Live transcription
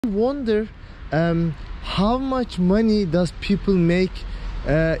Wonder how much money does people make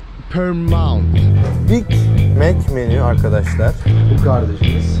per month? Big Mac menü arkadaşlar. Bu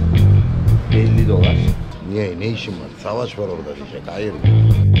kardeşimiz 50 dolar. Niye? Ne işin var? Savaş var orada diyecek. Hayır.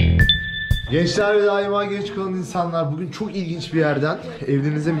 Gençler ve daima genç kalan insanlar, bugün çok ilginç bir yerden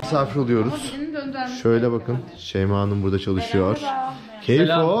evlerinize misafir oluyoruz. Şöyle bakın, Şeyma Hanım burada çalışıyor.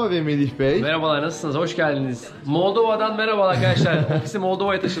 Keyfo ve Melih Bey. Merhabalar, nasılsınız? Hoş geldiniz. Moldova'dan merhaba arkadaşlar. Ofisi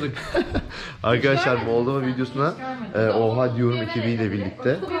Moldova'ya taşıdık. Arkadaşlar Moldova videosuna Oha diyorum ekibiyle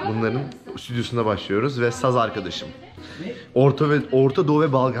birlikte bunların stüdyosunda başlıyoruz ve saz arkadaşım. Orta Doğu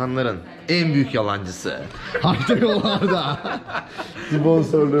ve Balkanların en büyük yalancısı. Hayta yollarda.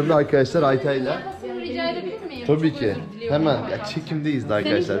 Sponsorluğunda arkadaşlar Hayta'yla. Rica edebilir miyim? Tabii ki. Hemen ya çekimdeyiz de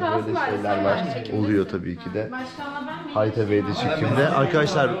arkadaşlar, böyle şeyler var. Oluyor tabii ki de. Hayta Bey'de çekimde.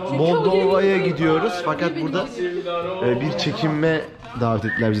 Arkadaşlar Moldova'ya gidiyoruz fakat burada bir çekinme davet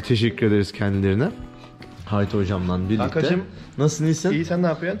ettiler bizi. Teşekkür ederiz kendilerine. Hayta hocamla birlikte. Kankacığım, nasılsın, iyisin? İyi, sen ne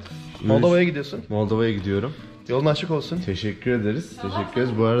yapıyorsun? Moldova'ya gidiyorsun. Moldova'ya gidiyorum. Yolun açık olsun. Teşekkür ederiz. Teşekkür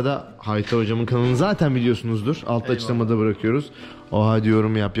ederiz. Bu arada Hayta hocamın kanalını zaten biliyorsunuzdur. Altta açıklamada bırakıyoruz. Oha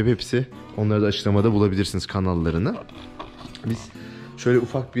diyorum, yap hepsi. Onları da açıklamada bulabilirsiniz kanallarını. Biz şöyle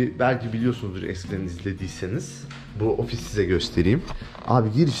ufak bir, belki biliyorsunuzdur eskiden izlediyseniz. Bu ofis size göstereyim.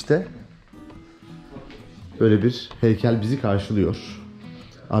 Abi girişte böyle bir heykel bizi karşılıyor.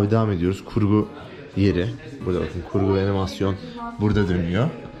 Abi devam ediyoruz. Kurgu yeri. Burada bakın, kurgu ve animasyon burada dönüyor.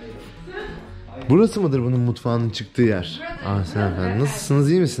 Burası mıdır bunun mutfağının çıktığı yer? Sen efendim,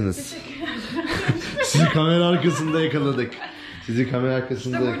 nasılsınız, iyi misiniz? Sizi kamera arkasında yakaladık.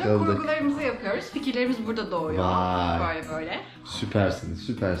 Kurgularımızı yapıyoruz. Fikirlerimiz burada doğuyor. Vay. Böyle. Süpersiniz.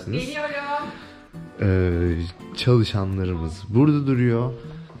 Geliyorum. Çalışanlarımız burada duruyor.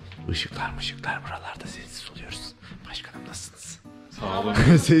 Işıklar buralarda sessiz oluyoruz. Başkanım, nasılsınız? Sağ olun.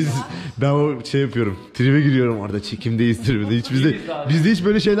 Ben o şey yapıyorum. Tribe giriyorum orada, çekimdeyiz tribede. Bizde hiç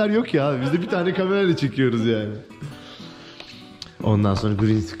böyle şeyler yok ya. Bizde bir tane kamerayla çekiyoruz yani. Ondan sonra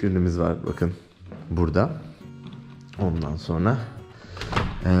green screen'imiz var bakın burada. Ondan sonra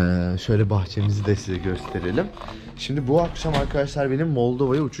şöyle bahçemizi de size gösterelim. Şimdi bu akşam arkadaşlar benim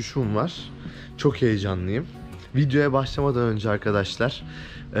Moldova'ya uçuşum var. Çok heyecanlıyım. Videoya başlamadan önce arkadaşlar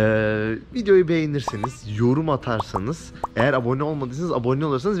videoyu beğenirseniz, yorum atarsanız, eğer abone olmadıysanız abone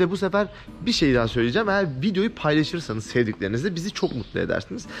olursanız ve bu sefer bir şey daha söyleyeceğim. Eğer videoyu paylaşırsanız sevdiklerinizle bizi çok mutlu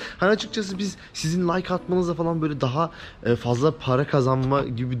edersiniz. Hani açıkçası biz sizin like atmanızla falan böyle daha fazla para kazanma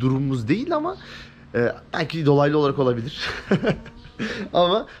gibi bir durumumuz değil ama belki dolaylı olarak olabilir.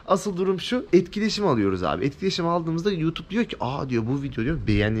 Ama asıl durum şu, etkileşim alıyoruz abi. Etkileşim aldığımızda YouTube diyor ki diyor bu video diyor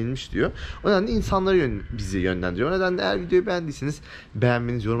beğenilmiş diyor. O nedenle insanları bizi yönlendiriyor. O nedenle eğer videoyu beğendiyseniz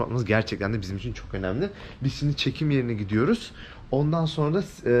beğenmeniz, yorum atmanız gerçekten de bizim için çok önemli. Biz şimdi çekim yerine gidiyoruz. Ondan sonra da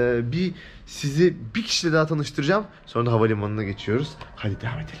sizi bir kişiyle daha tanıştıracağım. Sonra da havalimanına geçiyoruz. Hadi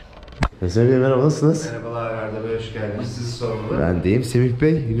devam edelim. Semih Bey merhaba, nasılsınız? Merhabalar Arda Bey, hoş geldiniz. Sizi sormalı. Ben deyim. Semih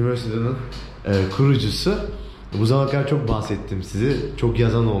Bey, üniversitenin kurucusu. Bu zamana kadar çok bahsettim sizi. Çok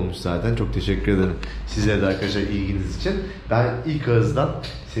yazan olmuş zaten. Çok teşekkür ederim size de arkadaşlar ilginiz için. Ben ilk ağızdan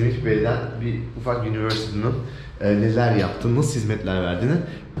Semih Bey'den bir ufak üniversitenin neler yaptığını, nasıl hizmetler verdiğini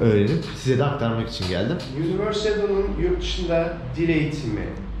öğrenip size de aktarmak için geldim. Üniversitenin yurt dışında dil eğitimi,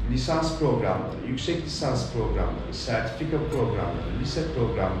 lisans programları, yüksek lisans programları, sertifika programları, lise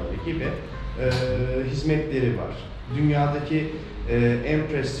programları gibi hizmetleri var. Dünyadaki en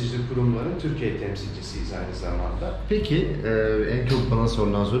prestijli kurumların Türkiye temsilcisiyiz aynı zamanda. Peki en çok bana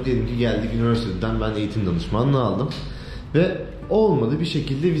sorulan soru, diyelim ki geldik üniversiteden, ben eğitim danışmanlığı aldım ve olmadı, bir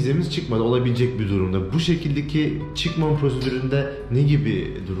şekilde vizemiz çıkmadı, olabilecek bir durumda. Bu şekildeki çıkma prosedüründe ne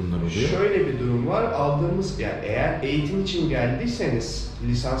gibi durumlar oluyor? Şöyle bir durum var, aldığımız, yani eğer eğitim için geldiyseniz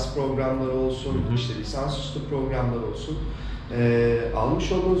lisans programları olsun, işte lisansüstü programlar olsun,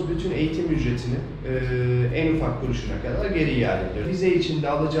 almış olduğunuz bütün eğitim ücretini en ufak kuruşuna kadar geri iade ediyoruz. Vize için de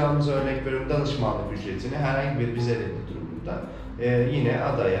alacağımız, örnek veriyorum, danışmanlık ücretini herhangi bir vize reddi durumunda yine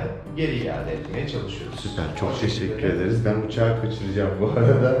adaya geri iade etmeye çalışıyoruz. Süper, çok teşekkür ederiz. Ben uçağı kaçıracağım bu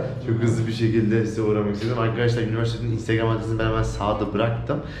arada. Çok hızlı bir şekilde size uğramak istedim. Arkadaşlar üniversitenin Instagram adresini ben hemen sağda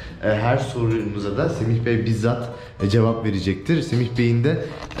bıraktım. Her sorunuza da Semih Bey bizzat cevap verecektir. Semih Bey'in de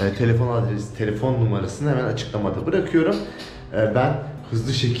telefon adresi, telefon numarasını hemen açıklamada bırakıyorum. Ben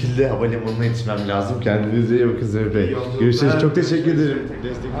hızlı şekilde havalimanına yetişmem lazım. Kendinize iyi bakın Semih Bey. Görüşürüz. Çok teşekkür ederim.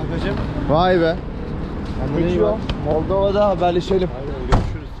 Kankacığım. Vay be. Moldova'da haberleşelim.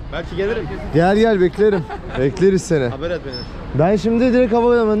 Görüşürüz. Belki gelirim. Gel beklerim. Bekleriz seni. Haber et beni. Ben şimdi direkt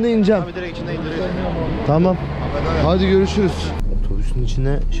havalimanına ineceğim. Abi direkt içinde indiriyorum. Tamam. Hadi görüşürüz. Otobüsün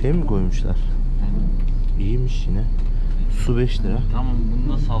içine şey mi koymuşlar? İyiymiş yine. Su 5 lira. Tamam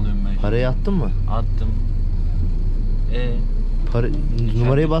bunu nasıl alıyorum ben? Parayı attın mı? Attım. Para,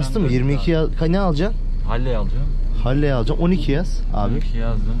 numarayı bastın mı? 22 ne alacaksın? Halle alacağım. Halle alacaksın. 12 yaz abi. 12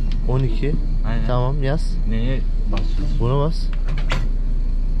 yazdım. 12. Aynen. Tamam yaz. Neye basacağız? Buna bas.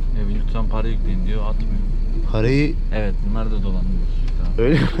 Ne bileyim lütfen para yükleyin diyor, atmıyor. Parayı Evet, bunlar da dolandırıyor. Tamam.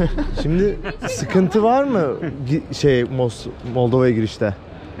 öyle mi? Şimdi sıkıntı var mı Moldova'ya girişte?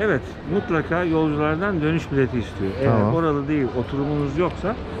 Evet, mutlaka yolculardan dönüş bileti istiyor. Eğer Tamam. oralı değil, oturumunuz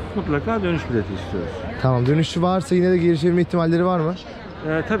yoksa mutlaka dönüş bileti istiyoruz. Tamam, dönüşü varsa yine de geri çevirme ihtimalleri var mı?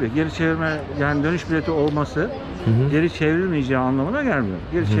 Tabii geri çevirme, yani dönüş bileti olması geri çevrilmeyeceği anlamına gelmiyor.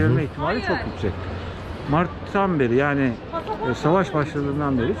 Geri çevirme ihtimali çok yüksek. Mart'tan beri, yani savaş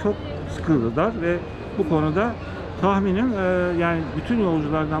başladığından beri çok sıkıldılar ve bu konuda tahminim yani bütün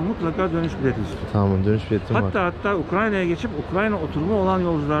yolculardan mutlaka dönüş bileti istiyor. Tamam, dönüş biletim var. Hatta Ukrayna'ya geçip Ukrayna oturumu olan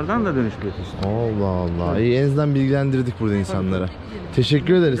yolculardan da dönüş bileti istiyor. Allah Allah. İyi, en azından bilgilendirdik burada insanlara.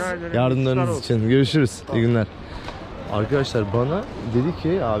 Teşekkür ederiz Rica ederim. yardımlarınız için. Görüşürüz. İyi günler. Arkadaşlar bana dedi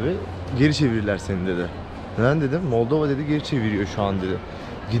ki abi geri çevirirler seni dedi. Neden dedim? Moldova dedi geri çeviriyor şu an dedi.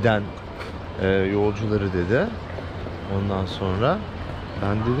 Giden yolcuları dedi. Ondan sonra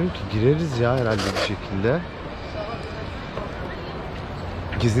ben dedim ki gireriz ya herhalde bir şekilde.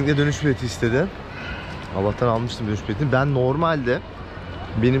 Kesinlikle dönüş bileti istedi. Allah'tan almıştım dönüş biletini. Ben normalde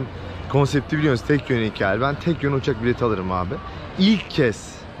benim konsepti biliyorsunuz, tek yön hikaye. Ben tek yön uçak bileti alırım abi. İlk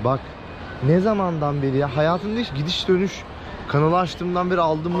kez bak ne zamandan beri ya hayatımda hiç gidiş dönüş kanalı açtığımdan beri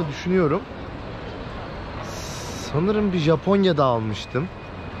aldığımı düşünüyorum. Sanırım bir Japonya'da almıştım.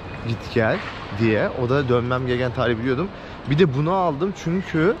 Git gel diye. O da dönmem gereken tarihi biliyordum. Bir de bunu aldım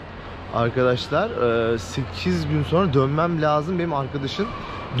çünkü arkadaşlar 8 gün sonra dönmem lazım. Benim arkadaşın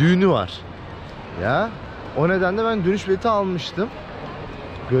düğünü var. Ya o nedenle ben dönüş bileti almıştım.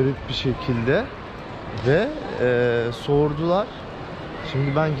 Garip bir şekilde. Ve sordular.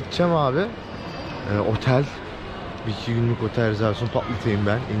 Şimdi ben gideceğim abi. Otel. Bir iki günlük otel rezervasyonu patlatayım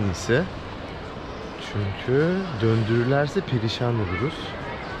ben en iyisi. Çünkü döndürürlerse perişan oluruz.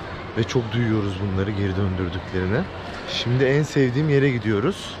 Ve çok duyuyoruz bunları geri döndürdüklerini. Şimdi en sevdiğim yere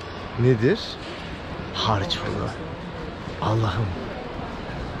gidiyoruz. Nedir? Harç pulu. Allah'ım.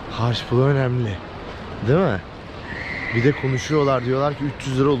 Harç pulu önemli. Değil mi? Bir de konuşuyorlar, diyorlar ki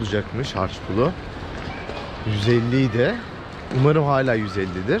 300 lira olacakmış harç pulu. 150 idi. Umarım hala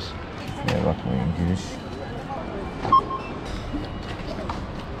 150'dir. Şuraya bakmayın, giriş.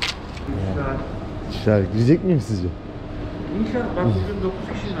 İşler girecek miyim sizce? İnşallah bak bugün 9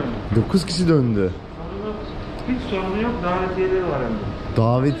 kişi döndü. 9 kişi döndü. Hiç sorunu yok, davetiyeleri var hem de.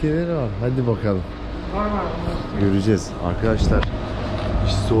 Davetiyeleri var. Hadi bakalım. Var. Göreceğiz. Arkadaşlar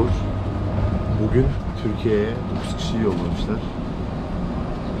iş zor. Bugün Türkiye'ye 9 kişi yollamışlar.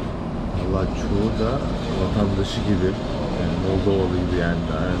 Vallahi çoğu da vatandaşı gibi. Yani Moldovalı gibi yani.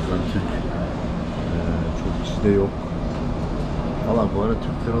 Daha en azından Türk. Çok kişi de yok. Valla bu arada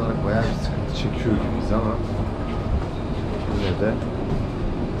Türkler olarak bayağı bir sıkıntı çekiyor gibiyiz ama yine de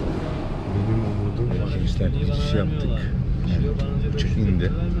benim umudum arkadaşlar giriş yaptık. Yani uçak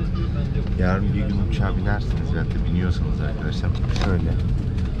indi. Yarın bir gün uçağa binersiniz ya da biniyorsanız arkadaşlar şöyle.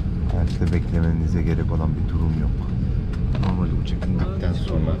 Yani size beklemenize gerek olan bir durum yok. Normalde uçak indikten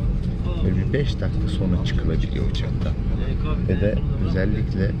sonra böyle bir 5 dakika sonra çıkılabiliyor uçaktan. Ve de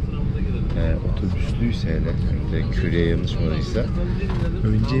özellikle otobüslüyse hele köylüye yanlışmadıysa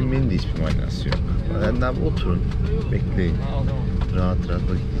önce inmenin de hiçbir manası yok. Yani abi oturun, bekleyin. Rahat rahat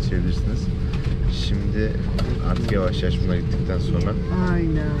vakit geçirebilirsiniz. Şimdi artık yavaş yavaş bunlar gittikten sonra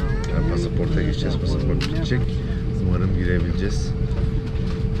yani pasaporta geçeceğiz. Pasaport bitecek. Umarım girebileceğiz.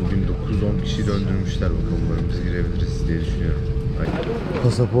 Bugün 9-10 kişi döndürmüşler. Bakalım umarım biz girebiliriz diye düşünüyorum.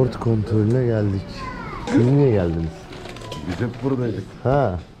 Pasaport kontrolüne geldik. Siz niye geldiniz? Biz hep buradaydık.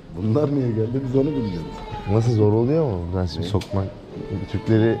 Ha. Bunlar niye geldi biz onu bilmiyoruz. Nasıl, zor oluyor mu? Ben şimdi sokmak,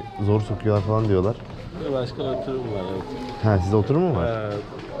 Türkleri zor sokuyorlar falan diyorlar. Başka oturum var. Evet. Ha, sizde oturum mu var?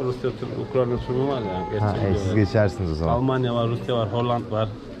 Rusya, Ukrayna oturumu var ya. Ha, siz geçersiniz o zaman. Almanya var, Rusya var, Hollanda var.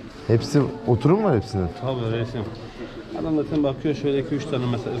 Hepsi oturum var hepsinin. Tabii resim. Adam zaten bakıyor şöyle 2-3 tane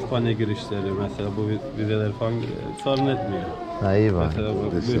mesela İspanya girişleri mesela bu vizeler falan sorun etmiyor. Ha, iyi var. Mesela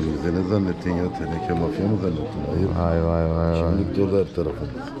bu Kardeşim bize ne zannettin ya? Teneke mafya mı zannettin? Hayır. Vay. Kimlik dolu her tarafı.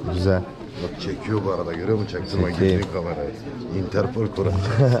 Güzel. Bak çekiyor bu arada, görüyor musun? Çaktırma Çekeyim. gizli kamerayı. Interpol kuracak.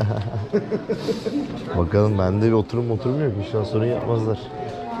 Bakalım bende bir oturum yok. İnşallah sorun yapmazlar.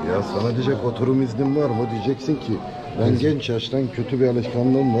 Ya sana diyecek oturum iznin var mı? Diyeceksin ki ben genç yaştan kötü bir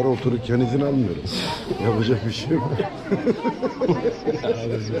alışkanlığım var, otururken izin almıyorum. Yapacak bir şey yok.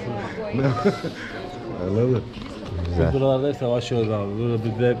 Güzel. buralarda savaşıyoruz abi. Burada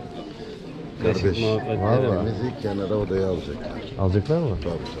bizde kardeş. muhabbetleri. Valla. Bizi kenara odaya alacaklar. Alacaklar mı? Tabii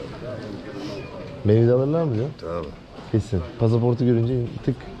tabii. Beni de alırlar mı diyor? Tabii. Kesin. Pasaportu görünce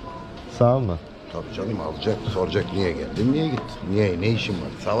tık sağ mı? Tabii canım alacak. Soracak niye geldin, niye gittin? Niye, ne işin var?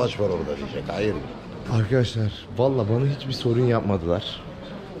 Savaş var orada diyecek. Hayır. Arkadaşlar valla bana hiçbir sorun yapmadılar.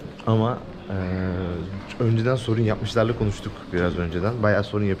 Ama önceden sorun yapmışlarla konuştuk biraz önceden. Bayağı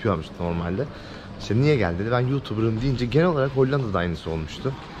sorun yapıyormuş normalde. İşte niye geldi dedi. Ben YouTuber'ım deyince genel olarak Hollanda'da aynısı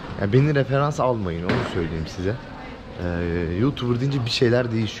olmuştu. Yani beni referans almayın, onu söyleyeyim size. YouTuber deyince bir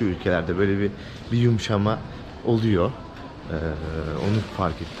şeyler değişiyor ülkelerde. Böyle bir yumuşama oluyor. Onu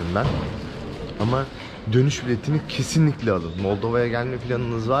fark ettim ben. Ama dönüş biletini kesinlikle alın. Moldova'ya gelme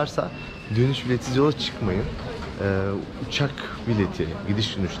planınız varsa dönüş biletiz yola çıkmayın. Uçak bileti,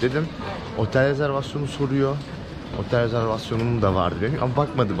 gidiş dönüş dedim. Otel rezervasyonu soruyor. Otel rezervasyonum da vardı benim ama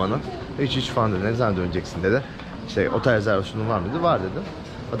bakmadı bana. Hiç falan dedi. Ne zaman döneceksin dedi. İşte otel rezervasyonun var mı dedi. Var dedim.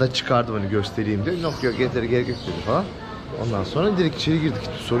 O da çıkardı bana göstereyim diyor. Yok yeter gerek yok dedi falan. Ondan sonra direkt içeri girdik.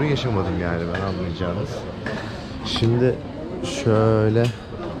 Hiçbir sorun yaşamadım yani ben anlayacağınız. Şimdi şöyle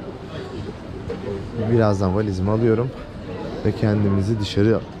birazdan valizimi alıyorum ve kendimizi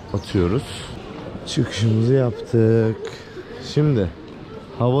dışarı atıyoruz. Çıkışımızı yaptık. Şimdi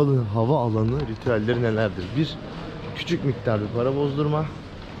hava alanı ritüelleri nelerdir? 1. Küçük miktarda para bozdurma.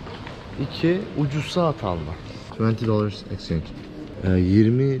 2. Ucuz saat alma. $20 exchange.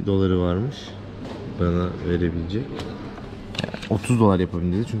 20 doları varmış bana verebilecek. 30 dolar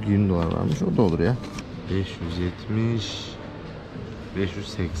yapabilirim dedi çünkü 20 dolar varmış. O da olur ya. 570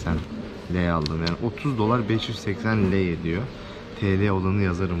 580 L aldım yani 30 dolar 580 L ediyor. TL olanı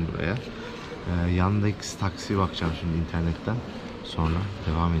yazarım buraya. Yandaki taksi bakacağım şimdi internetten. Sonra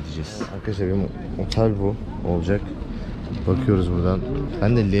devam edeceğiz. Arkadaşlar benim otel bu olacak. Bakıyoruz buradan.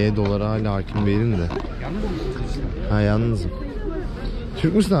 Ben de L dolara hala hakim değilim de. Ha yalnızım.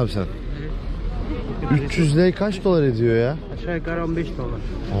 Türk müsün abi sen? 300 L kaç dolar ediyor ya? Aşağı yukarı 15 dolar.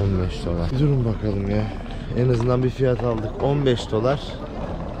 15 dolar. Durun bakalım ya. En azından bir fiyat aldık. 15 dolar.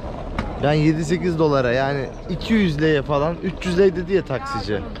 Ben 7-8 dolara yani 200 L'ye falan 300 L dedi ya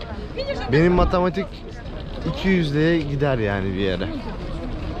taksici. Benim matematik 200 L'ye gider yani bir yere.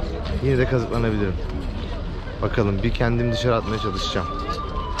 Yine de kazıklanabilirim. Bakalım bir kendim dışarı atmaya çalışacağım.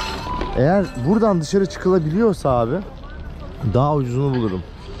 Eğer buradan dışarı çıkılabiliyorsa abi daha ucuzunu bulurum.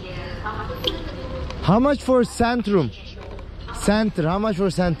 How much for centrum? Center, how much for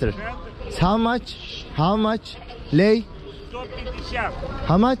center? How much? How much? Lei? 150.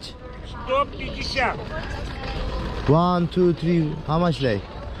 How much? 150. 1, 2, 3. How much lei?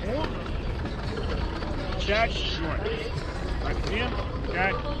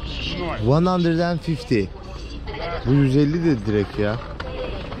 150. Bu 150 de direkt ya.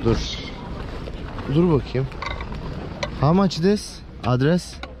 Dur. Dur bakayım. How much this?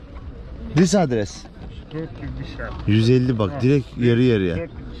 Adres? This address. 150 bak direkt yarı yarıya.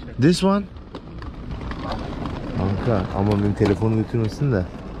 This one? Kanka ama benim telefonu götürmesin de.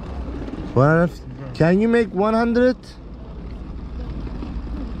 Can you make 100?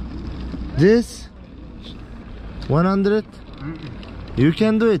 This? 100? You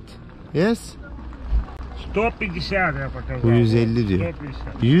can do it. Yes? 150 я показал. Bu 150 diyor.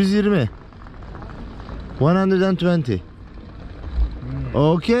 120. 120.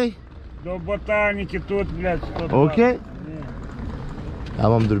 Okay. До ботаники тут, блядь, 120. Okay.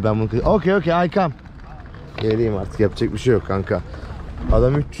 Tamam dur ben bunu... Okay, I come. Geleyim artık yapacak bir şey yok kanka.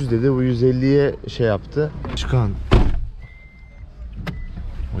 Adam 300 dedi bu 150'ye şey yaptı. Çıkan.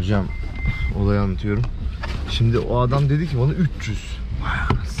 Hocam olayı anlatıyorum. Şimdi o adam dedi ki bana 300. Vay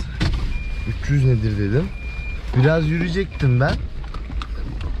anasını. 300 nedir dedim. Biraz yürüyecektim ben.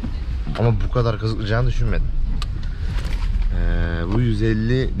 Ama bu kadar kazıklayacağını düşünmedim. Bu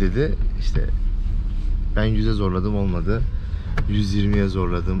 150 dedi. İşte ben 100'e zorladım olmadı. 120'ye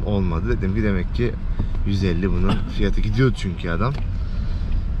zorladım olmadı. Dedim ki demek ki 150 bunun fiyatı gidiyor çünkü adam.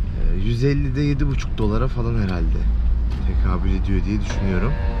 150'de 7,5 dolara falan herhalde tekabül ediyor diye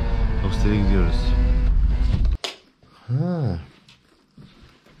düşünüyorum. Hostele gidiyoruz. Ha.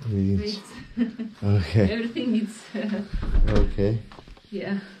 İlginç. Okay. Everything is Okay.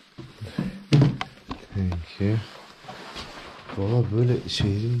 yeah. Thank you. Valla böyle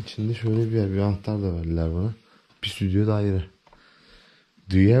şehrin içinde şöyle bir yer, bir anahtar da verdiler bana. Bir stüdyo daire.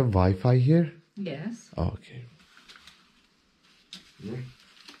 Do you have Wi-Fi here? Yes. Okay.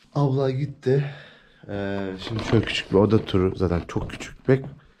 Abla gitti. Şimdi şöyle küçük bir oda turu, zaten çok küçük bir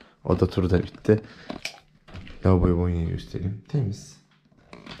oda turu da bitti. Lavaboyu banyoyu göstereyim. Temiz.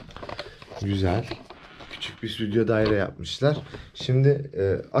 Güzel. Küçük bir stüdyo daire yapmışlar. Şimdi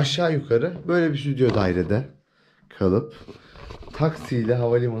aşağı yukarı böyle bir stüdyo dairede kalıp taksiyle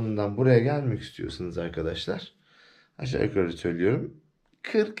havalimanından buraya gelmek istiyorsanız arkadaşlar, aşağı yukarı söylüyorum,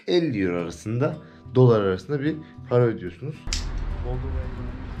 40-50 euro arasında, dolar arasında bir para ödüyorsunuz.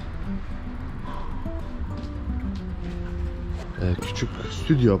 Küçük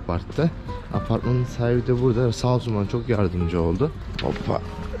stüdyo apartta. Apartmanın sahibi de burada. Sağ olsun bana çok yardımcı oldu. Hoppa.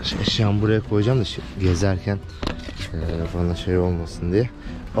 Eşyamı buraya koyacağım da gezerken bana şey olmasın diye.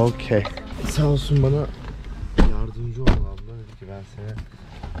 Okey. Sağ olsun bana yardımcı oldu abla. Dedi ki ben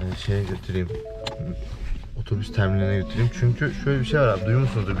seni şeye götüreyim. Otobüs terminaline götüreyim. Çünkü şöyle bir şey var abi.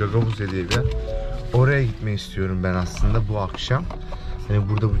 Duymuşsunuzdur, Gagavuzya diye bir yer. Oraya gitmeyi istiyorum ben aslında bu akşam. Yani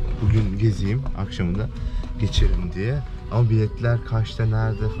burada bugün gezeyim, akşamı da geçerim diye. Ama biletler kaçta,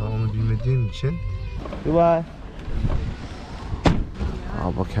 nerede falan onu bilmediğim için. Goodbye.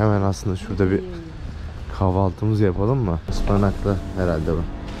 Aa bak, hemen aslında şurada bir kahvaltımızı yapalım mı? Ispanaklı herhalde bu.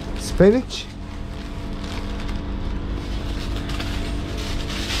 Spinach.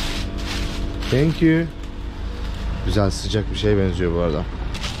 Thank you. Güzel sıcak bir şeye benziyor bu arada.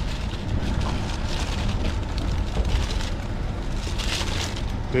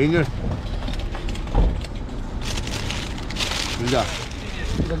 Peynir. Güzel.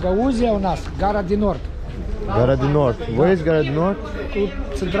 Gagavuzya у нас, Гара ди Норд. Gara di Nord. Where is Gara di Nord? Тут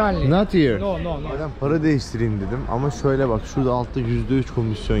центральный. Not here. No. Ben para değiştireyim dedim ama şöyle bak, şurada altta %3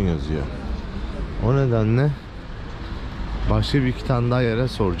 komisyon yazıyor. O nedenle başka bir iki tane daha yere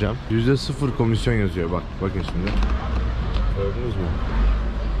soracağım. %0 komisyon yazıyor, bak bakın şimdi. Gördünüz mü?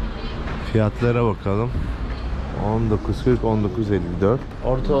 Fiyatlara bakalım. 19.40, 19.54.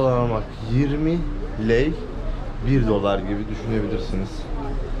 Ortalama bak 20 lei 1 dolar gibi düşünebilirsiniz.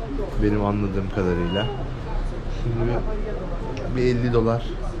 Benim anladığım kadarıyla. Şimdi bir 50 dolar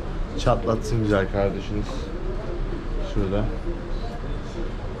çatlatsın güzel kardeşiniz. Şurada.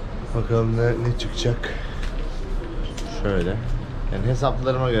 Bakalım ne çıkacak. Şöyle. Yani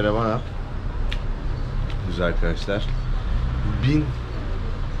hesaplarıma göre bana güzel arkadaşlar 1000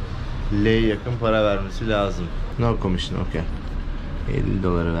 lei yakın para vermesi lazım. No commission, okay. 50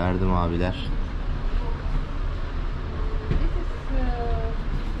 doları verdim abiler.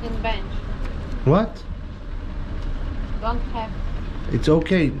 In bench. What? Don't have. It's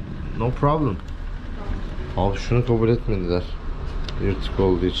okay. No problem. Abi şunu kabul etmediler. Yırtık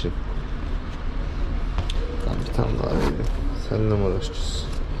olduğu için. Ben bir tane daha vereyim. Seninle mi uğraşacağız?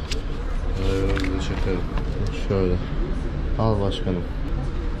 Çekelim. Şöyle. Al başkanım.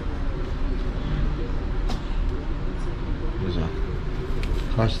 Güzel.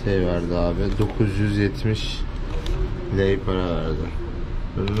 Kaç lei verdi abi? 970 lei para verdi.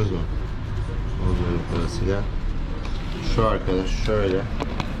 Gördünüz mü? Onların parasıyla. Şu arkadaş şöyle.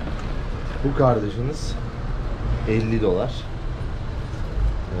 Bu kardeşiniz 50 dolar.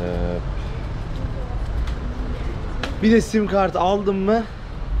 Bir de sim kart aldım mı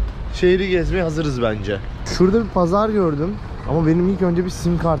şehri gezmeye hazırız bence. Şurada bir pazar gördüm ama benim ilk önce bir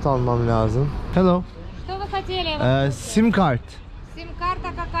sim kart almam lazım. Hello. Что вы хотели? Sim kart. Сим-карта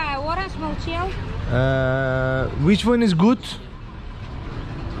какая? Orange, молчал? Which one is good?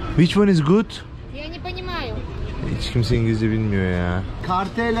 Which one is good? Я не понимаю. Hiç kimse İngilizce bilmiyor ya.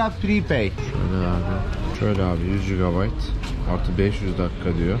 Kartela prepay. Şöyle abi 100 GB artı 500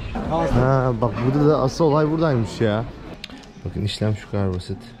 dakika diyor. Ha bak, burada da asıl olay buradaymış ya. Bakın işlem şu kadar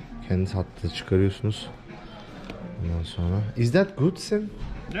basit. Kendi hattı çıkarıyorsunuz. Ondan sonra. Is that good sim?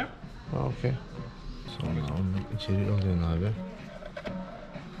 Yeah. Okay. Sonra onu içeri alıyorsun abi.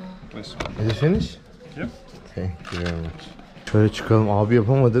 Please. Is it finish? Yep. Thank you very much. Şöyle çıkalım. Abi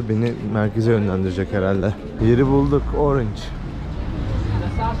yapamadı. Beni merkeze yönlendirecek herhalde. Yeri bulduk. Orange.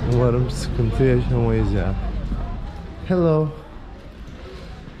 Umarım sıkıntı yaşamayız ya. Hello.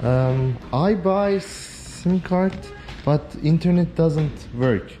 I buy SIM card but internet doesn't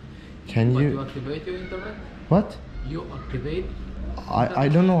work. Can you activate your internet? What? You activate?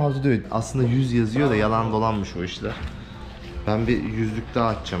 I don't know how to do it. Aslında 100 yazıyor da yalan dolanmış o işler. Ben bir yüzlük daha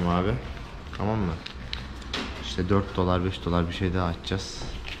açacağım abi. Tamam mı? İşte 4 dolar 5 dolar bir şey daha açacağız.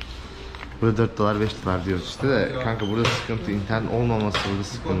 Burada 4 dolar 5 dolar diyoruz işte de kanka, burada sıkıntı internet olmaması, burada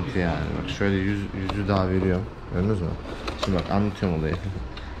sıkıntı yani. Bak şöyle yüzü daha veriyorum. Gördünüz mü? Şimdi bak anlatıyorum olayı.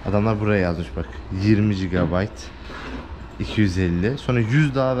 Adamlar buraya yazmış bak. 20 GB 250. Sonra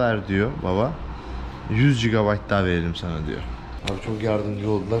 100 daha ver diyor baba. 100 GB daha verelim sana diyor. Abi çok yardımcı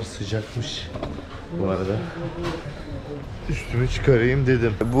oldular. Sıcakmış bu arada. Üstümü çıkarayım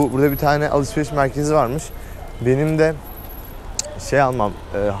dedim. Burada bir tane alışveriş merkezi varmış. Benim de şey almam,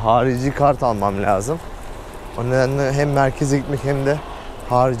 harici kart almam lazım. O nedenle hem merkeze gitmek hem de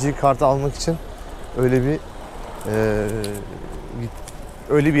harici kart almak için öyle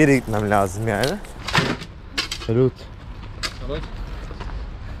bir yere gitmem lazım yani. Salut.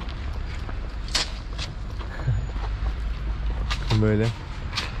 Böyle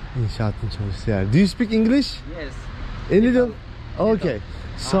inşaatın çalıştığı yer. Do you speak English? Yes. A little. Okay.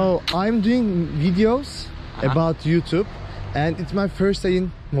 So I'm doing videos about YouTube, and it's my first day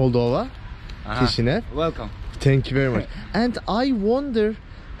in Moldova, Kişinev. Welcome. Thank you very much. And I wonder,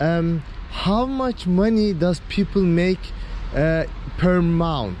 how much money does people make per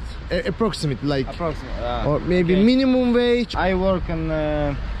month? Approximately, like, or maybe minimum wage. I work in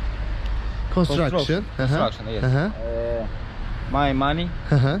Construction. Construction, yes. My money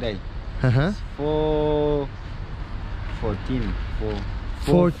day for 14.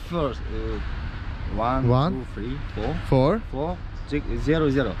 For first, 1, 2, 3, 4.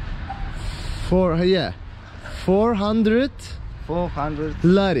 0. 400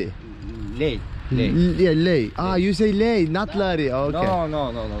 lari. Lei. Yeah, lei. Ah, you say lei, not lari. Okay.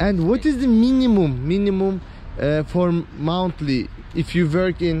 No. And what is the minimum for monthly if you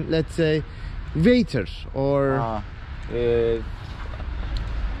work in, let's say, waiter or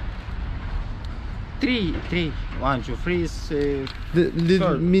 3. 1, 2, 3 is the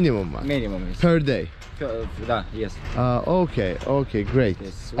minimum one minimum is per day? Yes. Okay, great.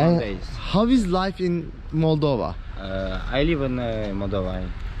 Yes, 1 day. How is life in Moldova? I live in Moldova.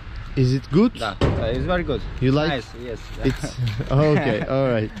 Is it good? It's very good. You like? Nice, yes. It's okay,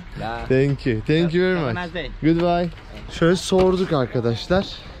 alright. Thank you very Have a much. nice day. Goodbye. Şöyle sorduk arkadaşlar.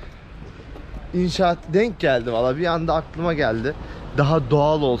 İnşaat denk geldi valla, bir anda aklıma geldi. Daha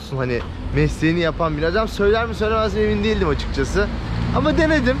doğal olsun, hani mesleğini yapan bir adam. Söyler mi söylemez mi emin değildim açıkçası. Ama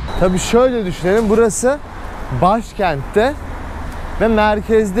denedim. Tabii şöyle düşünelim, burası başkentte ve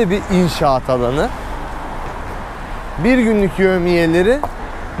merkezde bir inşaat alanı. Bir günlük yevmiyeleri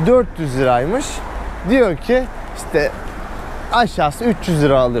 400 liraymış. Diyor ki işte aşağısı 300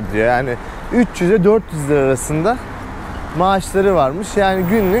 lira alır diyor. Yani 300 ile 400 lira arasında maaşları varmış. Yani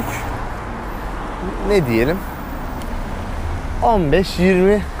günlük ne diyelim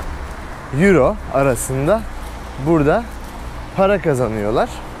 15-20 euro arasında burada para kazanıyorlar.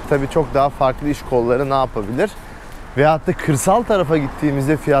 Tabii çok daha farklı iş kolları ne yapabilir? Veyahut da kırsal tarafa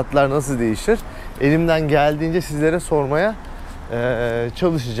gittiğimizde fiyatlar nasıl değişir? Elimden geldiğince sizlere sormaya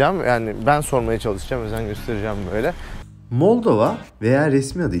çalışacağım. Yani ben sormaya çalışacağım, özen göstereceğim böyle. Moldova veya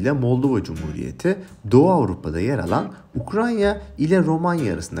resmi adıyla Moldova Cumhuriyeti, Doğu Avrupa'da yer alan Ukrayna ile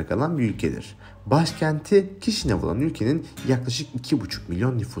Romanya arasında kalan bir ülkedir. Başkenti Kişinev olan ülkenin yaklaşık 2,5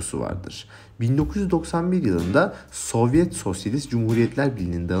 milyon nüfusu vardır. 1991 yılında Sovyet Sosyalist Cumhuriyetler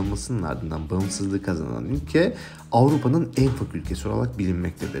Birliği'nin dağılmasının ardından bağımsızlığı kazanan ülke Avrupa'nın en fakir ülkesi olarak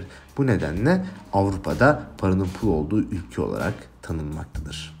bilinmektedir. Bu nedenle Avrupa'da paranın pul olduğu ülke olarak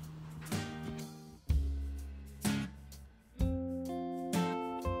tanınmaktadır.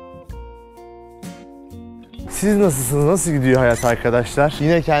 Siz nasılsınız? Nasıl gidiyor hayat arkadaşlar?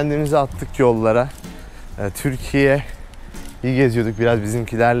 Yine kendimizi attık yollara. Türkiye'yi geziyorduk. Biraz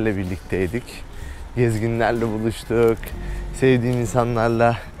bizimkilerle birlikteydik. Gezginlerle buluştuk. Sevdiğim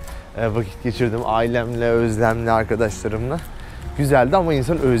insanlarla vakit geçirdim. Ailemle, özlemle, arkadaşlarımla. Güzeldi ama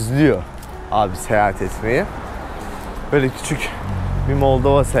insan özlüyor abi seyahat etmeyi. Böyle küçük bir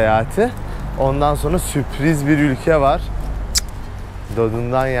Moldova seyahati. Ondan sonra sürpriz bir ülke var.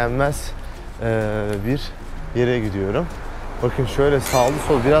 Tadından yenmez bir yere gidiyorum. Bakın şöyle sağlı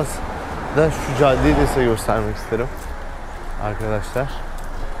sol, biraz da şu caddeyi de size göstermek isterim arkadaşlar.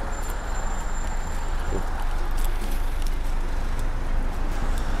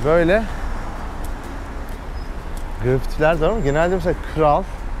 Böyle grafitiler de var ama genelde mesela kral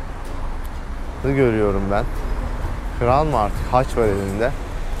görüyorum ben. Kral mı artık? Haç var elinde.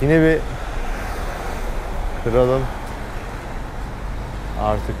 Yine bir kralın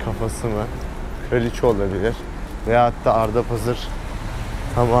artık kafası mı? Kraliçe olabilir. Veyahut da Arda Pazır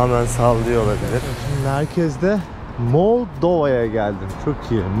tamamen sallıyor olabilir. Şimdi merkezde Moldova'ya geldim. Çok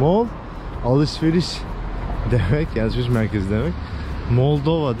iyi. Mol alışveriş demek. Yani alışveriş merkezi demek.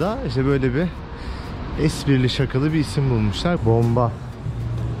 Moldova'da işte böyle bir esprili şakalı bir isim bulmuşlar. Bomba.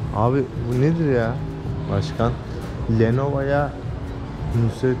 Abi bu nedir ya? Başkan Lenovo'ya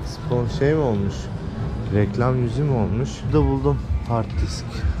Nusret şey mi olmuş? Reklam yüzü mü olmuş? Burada buldum hard disk.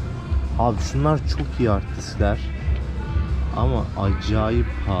 Abi şunlar çok iyi hard diskler. Ama acayip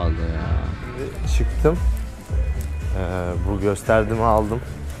pahalı ya. Çıktım. Bu gösterdiğimi aldım.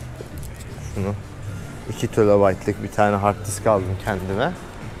 Şunu. 2 TB'lık bir tane hard disk aldım kendime.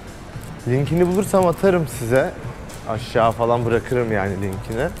 Linkini bulursam atarım size. Aşağı falan bırakırım yani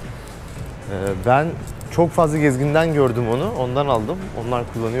linkini. Ben çok fazla gezginden gördüm onu. Ondan aldım. Onlar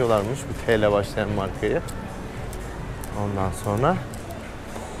kullanıyorlarmış bu T ile başlayan markayı. Ondan sonra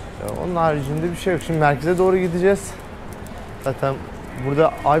onun haricinde bir şey yok. Şimdi merkeze doğru gideceğiz. Zaten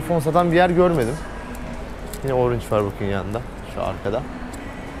burada iPhone satan bir yer görmedim. Yine Orange var bakın yanında. Şu arkada.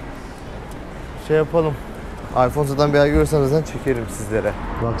 Şey yapalım. iPhone satan bir yer görürsem zaten çekerim sizlere.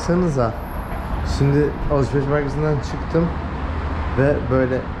 Baksanıza. Şimdi alışveriş merkezinden çıktım. Ve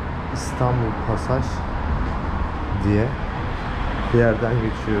böyle İstanbul Pasaj diye bir yerden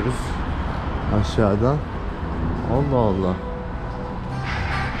geçiyoruz. Aşağıdan. Allah Allah.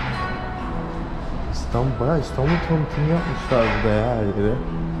 Bayağı İstanbul tanıtımı yapmışlar burada ya her yere.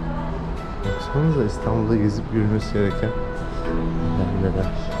 Baksanıza İstanbul'da gezip görülmesi gereken yerler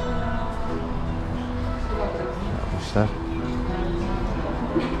yapmışlar.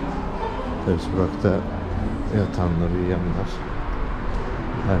 Tabii sokakta yatanlar, uyuyanlar,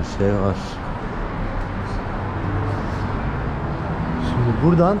 her şey var. Şimdi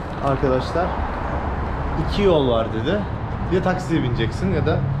buradan arkadaşlar 2 yol var dedi. Ya taksiye bineceksin ya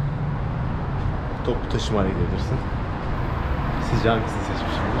da toplu taşımayla gelirsin. Sizce hangisini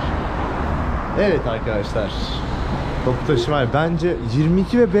seçmişimdir? Evet arkadaşlar. Toplu taşımayla. Bence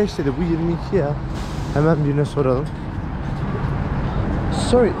 22 ve 5 dedi. Bu 22 ya. Hemen birine soralım.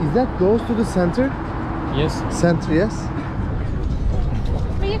 Sorry, is that goes to the center? Yes. Center, yes.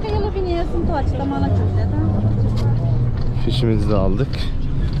 Fişimizi de aldık.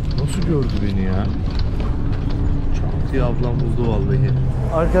 Nasıl gördü beni ya? Çantayı ablam buldu vallahi.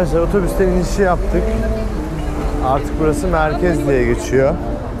 Arkadaşlar otobüsten inişi yaptık. Artık burası merkez diye geçiyor.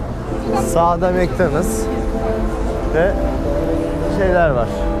 Sağda McDonald's ve şeyler var.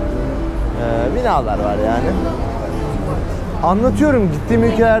 Binalar var yani. Anlatıyorum, gittiğim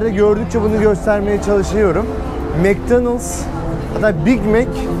ülkelerde gördükçe bunu göstermeye çalışıyorum. McDonald's, hatta Big Mac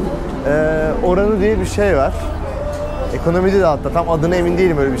oranı diye bir şey var. Ekonomide de hatta tam adına emin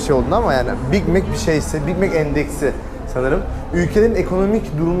değilim öyle bir şey olduğunu ama yani Big Mac bir şeyse, Big Mac endeksi sanırım. Ülkelerin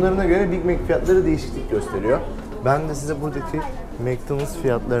ekonomik durumlarına göre Big Mac fiyatları değişiklik gösteriyor. Ben de size buradaki McDonald's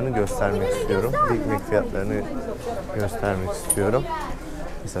fiyatlarını göstermek istiyorum. Big Mac fiyatlarını göstermek istiyorum.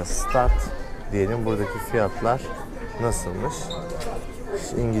 Mesela start diyelim, buradaki fiyatlar nasılmış?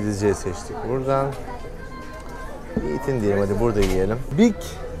 İngilizceyi seçtik buradan. Eatin diyelim, hadi burada yiyelim. Big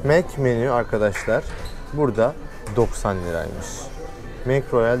Mac menü arkadaşlar burada 90 liraymış. Mac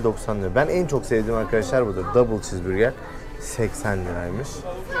Royal 90 lira. Ben en çok sevdiğim arkadaşlar burada. Double cheeseburger 80 liraymış.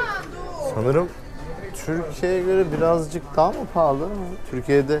 Sanırım Türkiye'ye göre birazcık daha mı pahalı?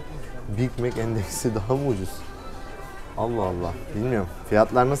 Türkiye'de Big Mac endeksi daha mı ucuz? Allah Allah. Bilmiyorum.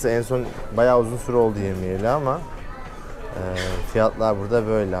 Fiyatlar nasıl? En son bayağı uzun süre oldu yemeyeli ama fiyatlar burada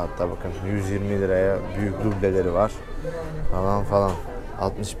böyle. Hatta bakın 120 liraya büyük dubleleri var. Falan falan.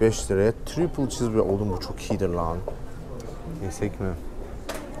 65 liraya triple cheeseburger. Oğlum bu çok iyidir lan. Yesek mi?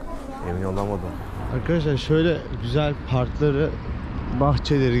 Emin olamadım. Arkadaşlar şöyle güzel parkları,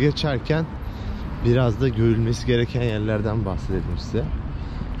 bahçeleri geçerken biraz da görülmesi gereken yerlerden bahsedelim size.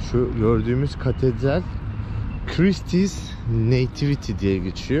 Şu gördüğümüz katedral Christ's Nativity diye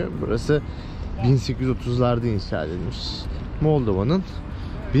geçiyor. Burası 1830'larda inşa edilmiş. Moldova'nın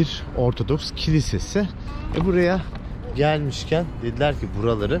bir Ortodoks kilisesi. Buraya gelmişken dediler ki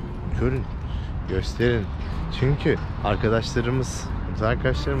buraları görün, gösterin. Çünkü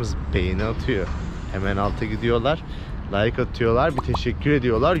arkadaşlarımız beğeni atıyor. Hemen alta gidiyorlar, like atıyorlar, bir teşekkür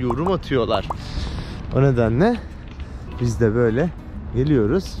ediyorlar, yorum atıyorlar. O nedenle biz de böyle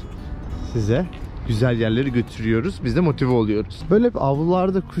geliyoruz, size güzel yerleri götürüyoruz. Biz de motive oluyoruz. Böyle hep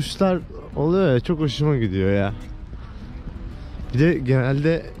avlularda kuşlar oluyor ya, çok hoşuma gidiyor ya. Bir de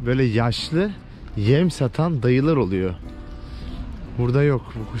genelde böyle yaşlı yem satan dayılar oluyor. Burada yok.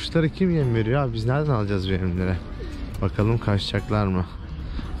 Bu kuşlara kim yem veriyor abi? Biz nereden alacağız bu yemleri? Bakalım kaçacaklar mı?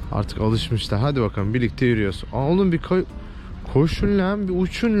 Artık alışmışlar. Hadi bakalım birlikte yürüyoruz. Aa, oğlum bir koşun lan, bir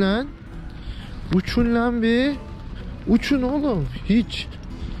uçun lan. Uçun lan bir. Uçun oğlum. Hiç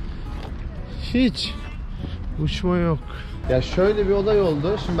uçma yok. Ya şöyle bir olay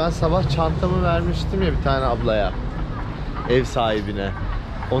oldu. Şimdi ben sabah çantamı vermiştim ya bir tane ablaya. Ev sahibine.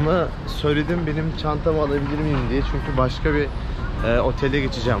 Ona söyledim benim çantamı alabilir miyim diye. Çünkü başka bir otele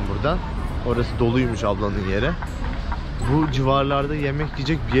geçeceğim buradan. Orası doluymuş ablanın yeri. Bu civarlarda yemek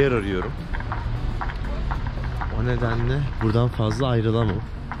yiyecek bir yer arıyorum. O nedenle buradan fazla ayrılamam.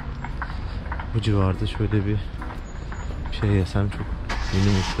 Bu civarda şöyle bir şey yesem çok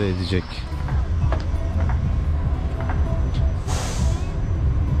beni mutlu edecek.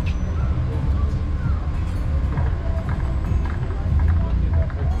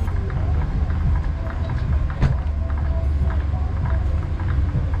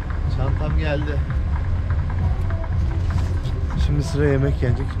 Çantam geldi. Şimdi sıra yemek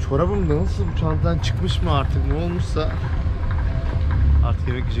yenecek. Çorabım da nasıl, bu çantadan çıkmış mı artık, ne olmuşsa. Artık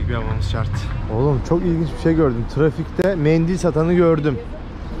yemek yiyecek bir yapmamız şart. Oğlum çok ilginç bir şey gördüm. Trafikte mendil satanı gördüm.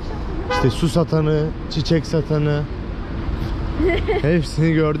 İşte su satanı, çiçek satanı.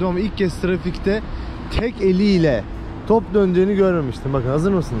 Hepsini gördüm ama ilk kez trafikte tek eliyle top döndüğünü görmemiştim. Bakın,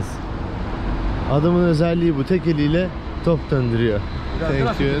 hazır mısınız? Adamın özelliği bu. Tek eliyle top döndürüyor. Thank you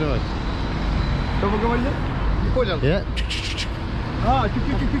very much. Что вы говорили? Не понял. Ya. Чук-чук-чук-чук.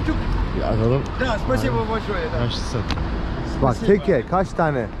 Ya alalım. Да, спасибо большое. Да. Yaşlısın. Bak keke kaç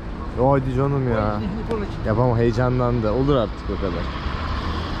tane? Hadi canım ya. Yapamam, heyecanlandı. Olur artık o kadar.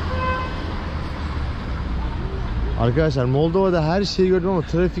 Arkadaşlar Moldova'da her şeyi gördüm ama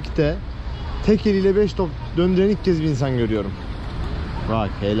trafikte tek eliyle 5 top döndüren ilk kez bir insan görüyorum. Bak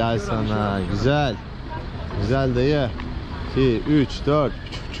helal sana. Güzel. Güzel dayı. 2, 3, 4.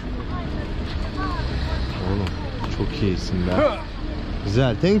 Oğlum çok iyisin be.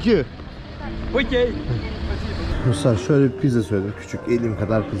 Güzel. Thank you. Okey. Musa şöyle bir pizza söyledim. Küçük elim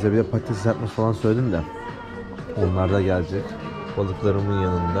kadar pizza. Bir de patates kızartması falan söyledim de. Onlar da gelecek. Balıklarımın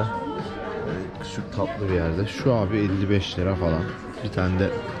yanında. Küçük tatlı bir yerde. Şu abi 55 lira falan. Bir tane de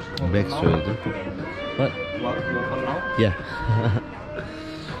bek söyledim. Yeah.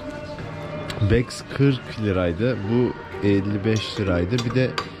 Bex 40 liraydı. Bu 55 liraydı. Bir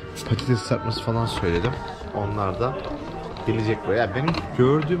de patates kızartması falan söyledim. Onlar da gelecek buraya. Yani benim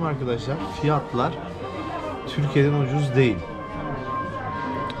gördüğüm arkadaşlar fiyatlar Türkiye'den ucuz değil.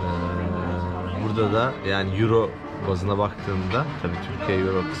 Burada da yani euro bazına baktığımda tabii Türkiye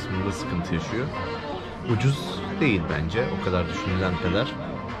euro kısmında sıkıntı yaşıyor. Ucuz değil bence o kadar düşünülen kadar.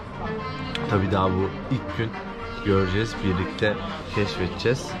 Tabii daha bu ilk gün göreceğiz, birlikte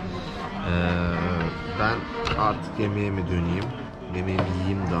keşfedeceğiz. Ben artık yemeğime döneyim. Yemeğimi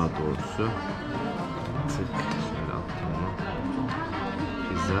yiyeyim daha doğrusu. Tık şöyle attım onu.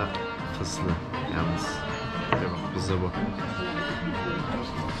 Pizza fıslı yalnız. Bak pizza bu.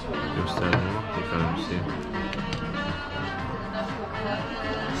 Gösterdim ama tekrar göstereyim.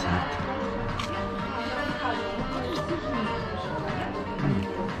 Sert.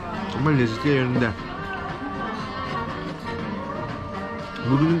 Ama lezzeti yerinde.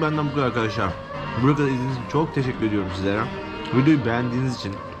 Bugünün benden bu kadar arkadaşlar. Buraya kadar izlediğiniz için çok teşekkür ediyorum sizlere. Videoyu beğendiğiniz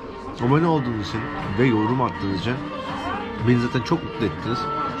için, abone olduğunuz için ve yorum attığınız için beni zaten çok mutlu ettiniz.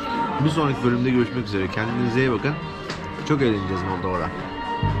 Bir sonraki bölümde görüşmek üzere. Kendinize iyi bakın. Çok eğleneceğiz Moldova'da.